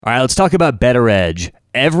All right, let's talk about Better Edge.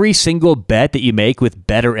 Every single bet that you make with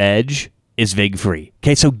Better Edge is VIG free.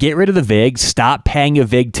 Okay, so get rid of the VIG. Stop paying a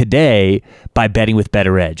VIG today by betting with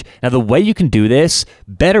Better Edge. Now, the way you can do this,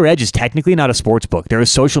 Better Edge is technically not a sports book. They're a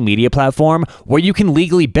social media platform where you can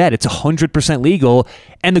legally bet. It's 100% legal.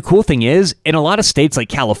 And the cool thing is, in a lot of states like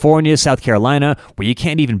California, South Carolina, where you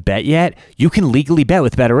can't even bet yet, you can legally bet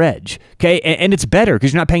with Better Edge. Okay, and it's better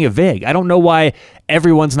because you're not paying a VIG. I don't know why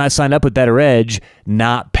everyone's not signed up with Better Edge,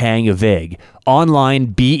 not paying a VIG. Online,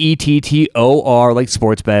 BETTOR, like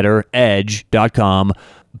sports better, edge.com.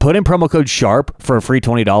 Put in promo code SHARP for a free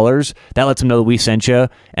 $20. That lets them know that we sent you.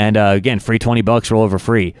 And again, free $20, roll over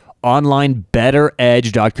free. Online,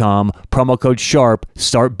 betteredge.com. Promo code SHARP.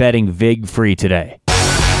 Start betting VIG free today.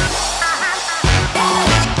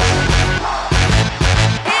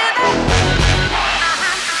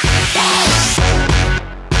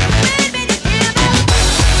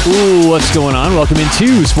 Ooh, what's going on? Welcome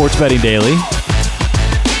into Sports Betting Daily.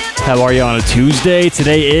 How are you on a Tuesday?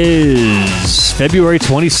 Today is February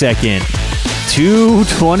 22nd,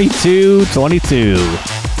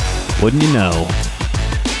 2/22/22. Wouldn't you know?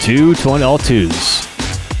 2/20, all twos.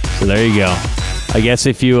 So there you go. I guess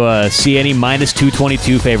if you see any minus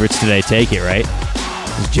 222 favorites today, take it, right?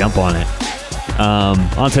 Just jump on it.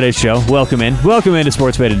 On today's show, welcome into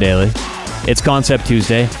Sports Betting Daily. It's Concept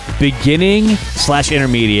Tuesday,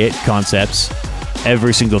 beginning/intermediate concepts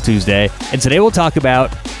every single Tuesday. And today we'll talk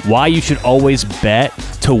about why you should always bet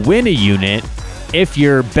to win a unit if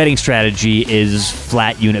your betting strategy is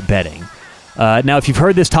flat unit betting. Now, if you've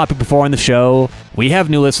heard this topic before on the show, we have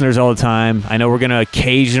new listeners all the time. I know we're going to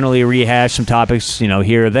occasionally rehash some topics,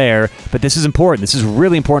 here or there, but this is important. This is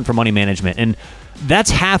really important for money management. And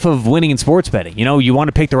that's half of winning in sports betting. You want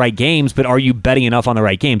to pick the right games, but are you betting enough on the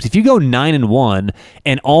right games? If you go 9-1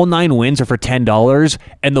 and all 9 wins are for $10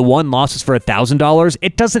 and the one loss is for $1,000,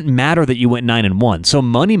 it doesn't matter that you went 9-1. So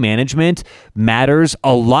money management matters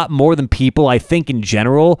a lot more than people, I think, in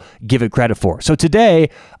general, give it credit for. So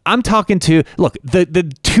today, I'm talking to, look,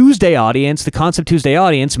 the Tuesday audience, the Concept Tuesday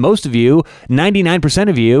audience, most of you, 99%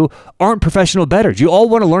 of you, aren't professional bettors. You all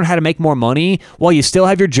want to learn how to make more money while you still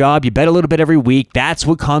have your job. You bet a little bit every week. That's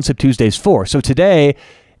what Concept Tuesday is for. So today,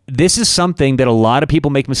 this is something that a lot of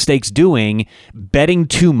people make mistakes doing, betting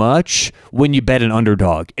too much when you bet an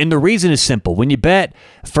underdog. And the reason is simple. When you bet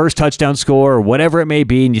first touchdown score or whatever it may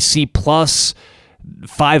be, and you see plus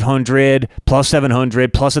 500, plus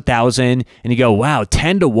 700, plus 1,000, and you go, wow,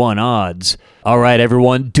 10-1 odds. All right,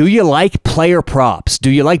 everyone, do you like player props?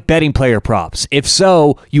 Do you like betting player props? If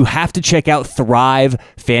so, you have to check out Thrive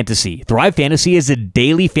Fantasy. Thrive Fantasy is a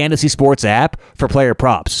daily fantasy sports app for player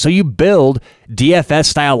props. So you build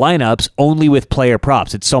DFS-style lineups only with player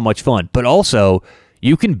props. It's so much fun. But also,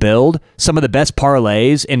 you can build some of the best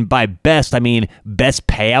parlays, and by best, I mean best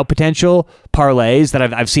payout potential parlays that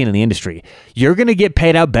I've seen in the industry. You're going to get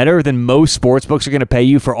paid out better than most sports books are going to pay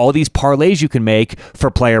you for all these parlays you can make for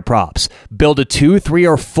player props. Build a 2, 3,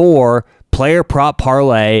 or 4 player prop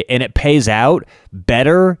parlay, and it pays out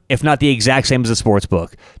better, if not the exact same as a sports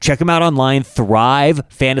book. Check them out online,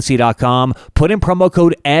 thrivefantasy.com. Put in promo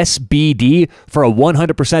code SBD for a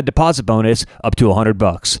 100% deposit bonus up to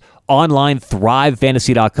 $100. Online,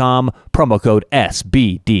 thrivefantasy.com, promo code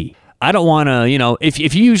SBD. I don't want to,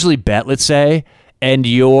 if you usually bet, let's say, and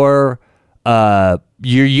your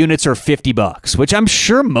units are $50, which I'm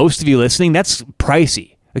sure most of you listening, that's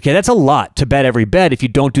pricey. Okay, that's a lot to bet every bet if you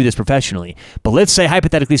don't do this professionally. But let's say,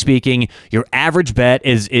 hypothetically speaking, your average bet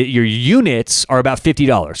is your units are about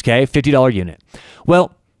 $50, okay? $50 unit.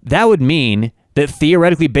 Well, that would mean that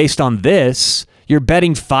theoretically, based on this, you're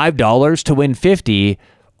betting $5 to win 50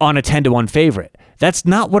 on a 10-1 favorite. That's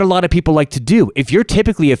not what a lot of people like to do. If you're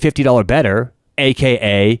typically a $50 bettor,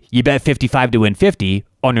 aka you bet 55 to win 50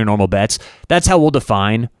 on your normal bets, that's how we'll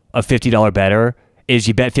define a $50 bettor, is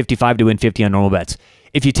you bet 55 to win 50 on normal bets.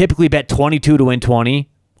 If you typically bet 22 to win 20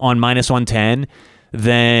 on minus 110,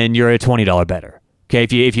 then you're a $20 bettor. Okay,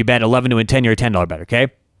 if you bet 11 to win 10, you're a $10 bettor, okay?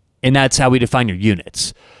 And that's how we define your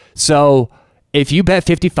units. So if you bet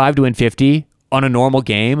 55 to win 50 on a normal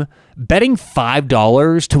game, betting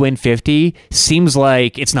 $5 to win 50 seems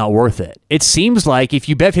like it's not worth it. It seems like if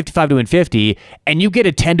you bet 55 to win 50 and you get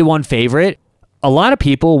a 10-1 favorite, a lot of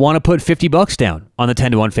people want to put $50 down on the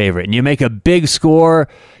 10-1 favorite, and you make a big score.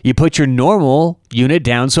 You put your normal unit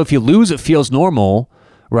down, so if you lose, it feels normal,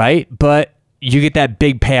 right? But you get that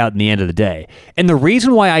big payout in the end of the day. And the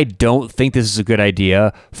reason why I don't think this is a good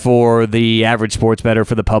idea for the average sports bettor,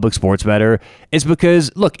 for the public sports bettor, is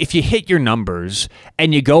because, look, if you hit your numbers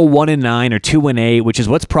and you go 1-9 or 2-8, which is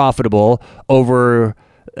what's profitable over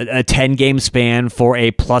a 10-game span for a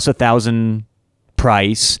plus 1,000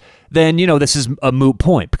 price, then, this is a moot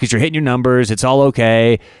point because you're hitting your numbers. It's all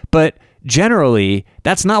okay. But generally,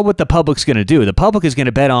 that's not what the public's going to do. The public is going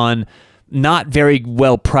to bet on not very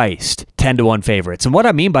well priced 10-1 favorites. And what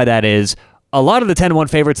I mean by that is a lot of the 10-1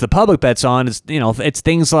 favorites the public bets on is, it's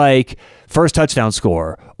things like first touchdown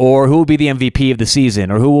score or who will be the MVP of the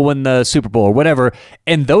season or who will win the Super Bowl or whatever.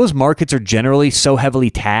 And those markets are generally so heavily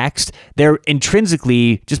taxed, they're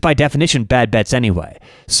intrinsically, just by definition, bad bets anyway.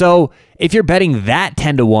 So if you're betting that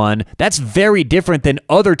 10-1, that's very different than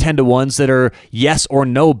other 10-1s that are yes or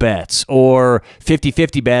no bets or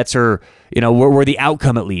 50-50 bets or, where the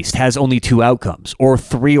outcome at least has only 2 outcomes or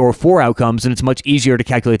 3 or 4 outcomes, and it's much easier to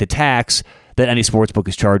calculate the tax that any sportsbook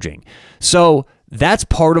is charging. So that's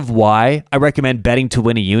part of why I recommend betting to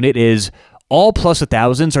win a unit is all plus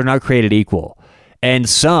 1,000s are not created equal. And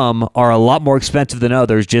some are a lot more expensive than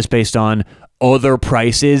others just based on other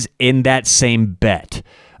prices in that same bet,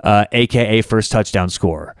 aka first touchdown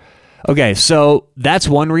score. Okay, so that's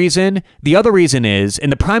one reason. The other reason is,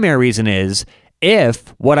 and the primary reason is,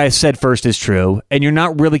 if what I said first is true, and you're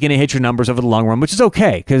not really going to hit your numbers over the long run, which is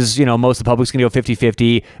okay, because, most of the public's going to go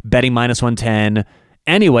 50-50, betting minus 110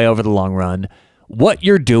 anyway over the long run. What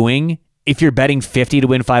you're doing, if you're betting 50 to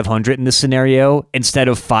win 500 in this scenario, instead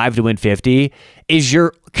of 5 to win 50, is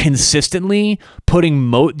you're consistently putting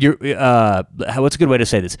what's a good way to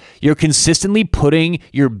say this? You're consistently putting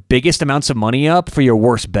your biggest amounts of money up for your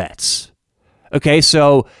worst bets. Okay,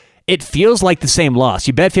 so it feels like the same loss.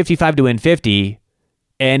 You bet 55 to win 50,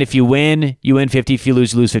 and if you win, you win 50. If you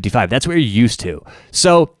lose 55. That's what you're used to.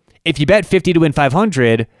 So if you bet 50 to win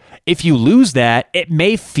 500, if you lose that, it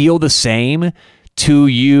may feel the same to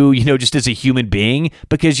you, just as a human being,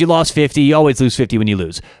 because you lost 50. You always lose 50 when you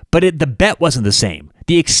lose. But the bet wasn't the same.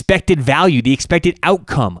 The expected value, the expected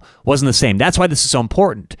outcome wasn't the same. That's why this is so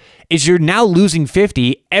important, is you're now losing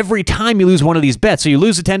 50 every time you lose one of these bets. So you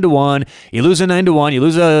lose a 10-1, you lose a 9-1, you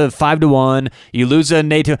lose a 5-1, you lose an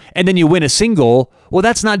 8-1, and then you win a single. Well,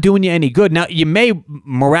 that's not doing you any good. Now, you may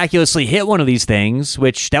miraculously hit one of these things,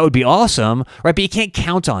 which that would be awesome, right? But you can't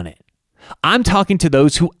count on it. I'm talking to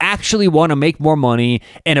those who actually want to make more money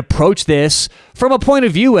and approach this from a point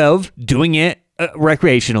of view of doing it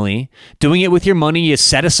recreationally, doing it with your money you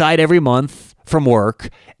set aside every month from work,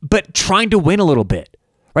 but trying to win a little bit,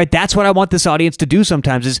 right? That's what I want this audience to do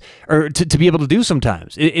sometimes to be able to do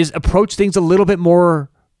sometimes is approach things a little bit more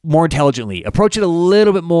intelligently, approach it a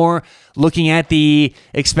little bit more looking at the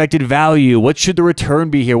expected value. What should the return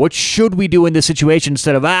be here? What should we do in this situation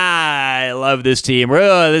instead of, I love this team.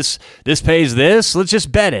 This pays this. Let's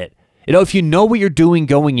just bet it. If you know what you're doing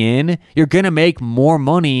going in, you're going to make more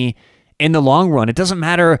money in the long run. It doesn't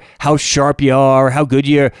matter how sharp you are, how good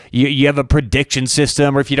you have a prediction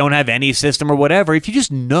system, or if you don't have any system or whatever. If you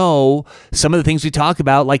just know some of the things we talk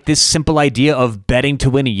about, like this simple idea of betting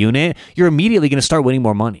to win a unit, you're immediately going to start winning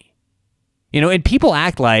more money. And people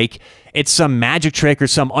act like it's some magic trick or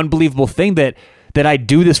some unbelievable thing that I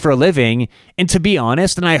do this for a living. And to be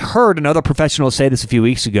honest, and I heard another professional say this a few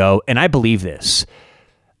weeks ago, and I believe this.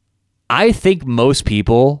 I think most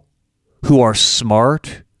people who are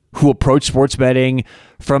smart, who approach sports betting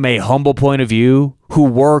from a humble point of view, who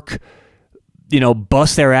work,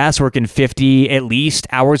 bust their ass working 50 at least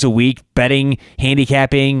hours a week, betting,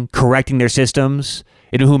 handicapping, correcting their systems,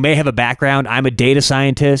 who may have a background. I'm a data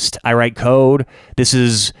scientist. I write code. This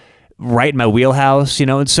is right in my wheelhouse,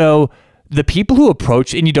 and so the people who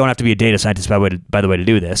approach, and you don't have to be a data scientist by the way to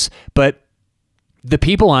do this, but the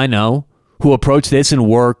people I know who approach this and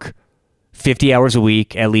work 50 hours a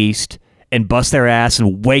week at least, and bust their ass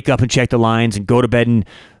and wake up and check the lines and go to bed and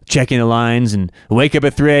checking the lines and wake up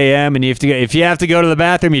at 3 a.m. and if you have to go to the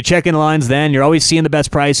bathroom, you're checking the lines then. You're always seeing the best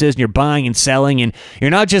prices and you're buying and selling, and you're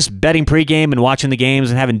not just betting pregame and watching the games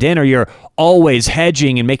and having dinner. You're always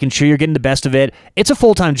hedging and making sure you're getting the best of it. It's a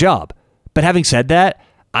full-time job. But having said that,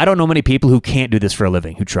 I don't know many people who can't do this for a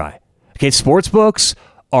living who try. Okay, sportsbooks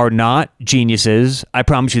are not geniuses. I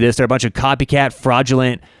promise you this. They're a bunch of copycat,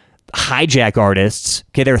 fraudulent, hijack artists.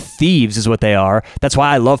 Okay, they're thieves is what they are. That's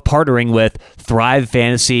why I love partnering with Thrive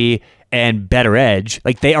Fantasy and Better Edge.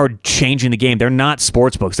 Like, they are changing the game. They're not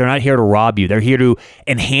sportsbooks. They're not here to rob you. They're here to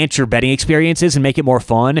enhance your betting experiences and make it more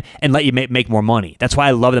fun and let you make more money. That's why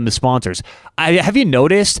I love them as sponsors. Have you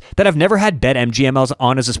noticed that I've never had BetMGM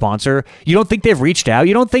on as a sponsor? You don't think they've reached out?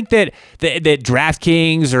 You don't think that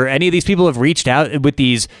DraftKings or any of these people have reached out with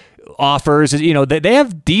these offers? They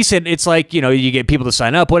have decent, it's like, you get people to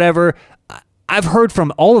sign up, whatever. I've heard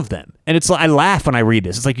from all of them, and it's like, I laugh when I read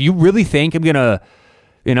this. It's like, you really think I'm gonna,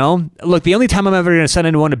 look, the only time I'm ever gonna send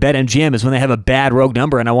anyone to BetMGM is when they have a bad rogue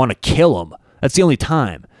number and I want to kill them. That's the only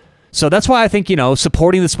time. So that's why I think,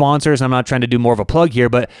 supporting the sponsors, I'm not trying to do more of a plug here,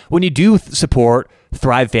 but when you do support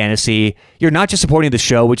Thrive Fantasy, you're not just supporting the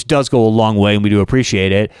show, which does go a long way and we do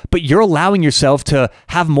appreciate it, but you're allowing yourself to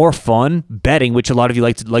have more fun betting, which a lot of you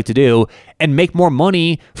like to do, and make more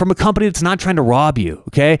money from a company that's not trying to rob you,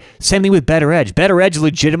 okay? Same thing with Better Edge. Better Edge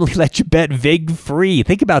legitimately lets you bet vig free.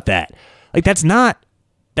 Think about that. Like, that's not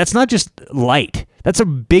just light. That's a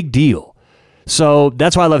big deal. So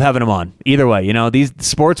that's why I love having them on. Either way, these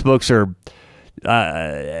sports books are,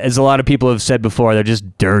 as a lot of people have said before, they're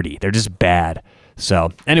just dirty. They're just bad.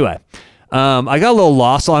 So anyway, I got a little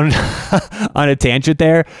lost on on a tangent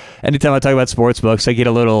there. Anytime I talk about sports books, I get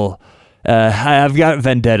a little. I've got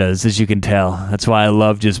vendettas, as you can tell. That's why I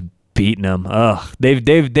love just beating them. Ugh,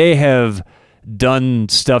 they have done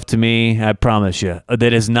stuff to me. I promise you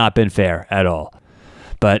that has not been fair at all.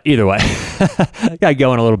 But either way, got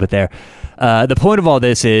going a little bit there. The point of all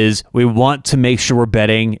this is we want to make sure we're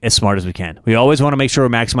betting as smart as we can. We always want to make sure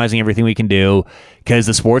we're maximizing everything we can do because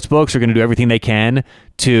the sports books are going to do everything they can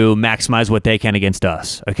to maximize what they can against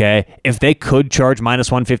us, okay? If they could charge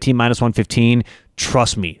minus 115,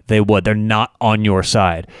 trust me, they would. They're not on your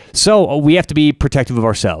side. So we have to be protective of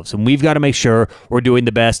ourselves, and we've got to make sure we're doing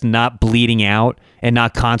the best, not bleeding out and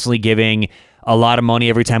not constantly giving a lot of money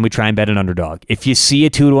every time we try and bet an underdog. If you see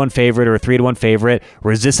a 2-1 favorite or a 3-1 favorite,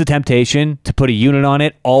 resist the temptation to put a unit on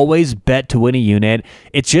it. Always bet to win a unit.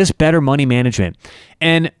 It's just better money management.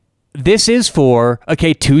 And this is for,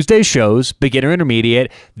 Tuesday shows, beginner, intermediate.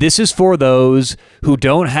 This is for those who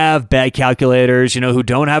don't have bet calculators, who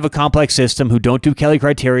don't have a complex system, who don't do Kelly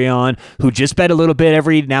Criterion, who just bet a little bit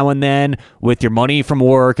every now and then with your money from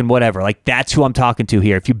work and whatever. Like, that's who I'm talking to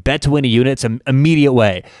here. If you bet to win a unit, it's an immediate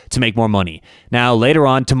way to make more money. Now, later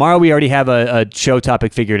on, tomorrow we already have a show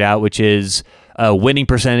topic figured out, which is winning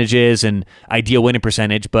percentages and ideal winning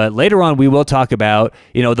percentage. But later on, we will talk about,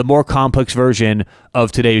 the more complex version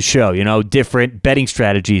of today's show, different betting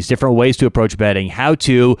strategies, different ways to approach betting, how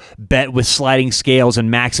to bet with sliding scales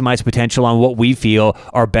and maximize potential on what we feel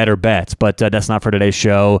are better bets. But that's not for today's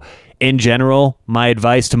show. In general, my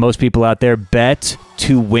advice to most people out there, bet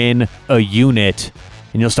to win a unit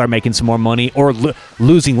and you'll start making some more money or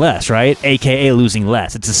losing less, right? AKA losing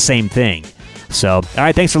less. It's the same thing. So, all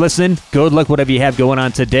right, thanks for listening. Good luck, whatever you have going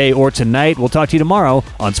on today or tonight. We'll talk to you tomorrow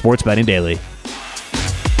on Sports Betting Daily.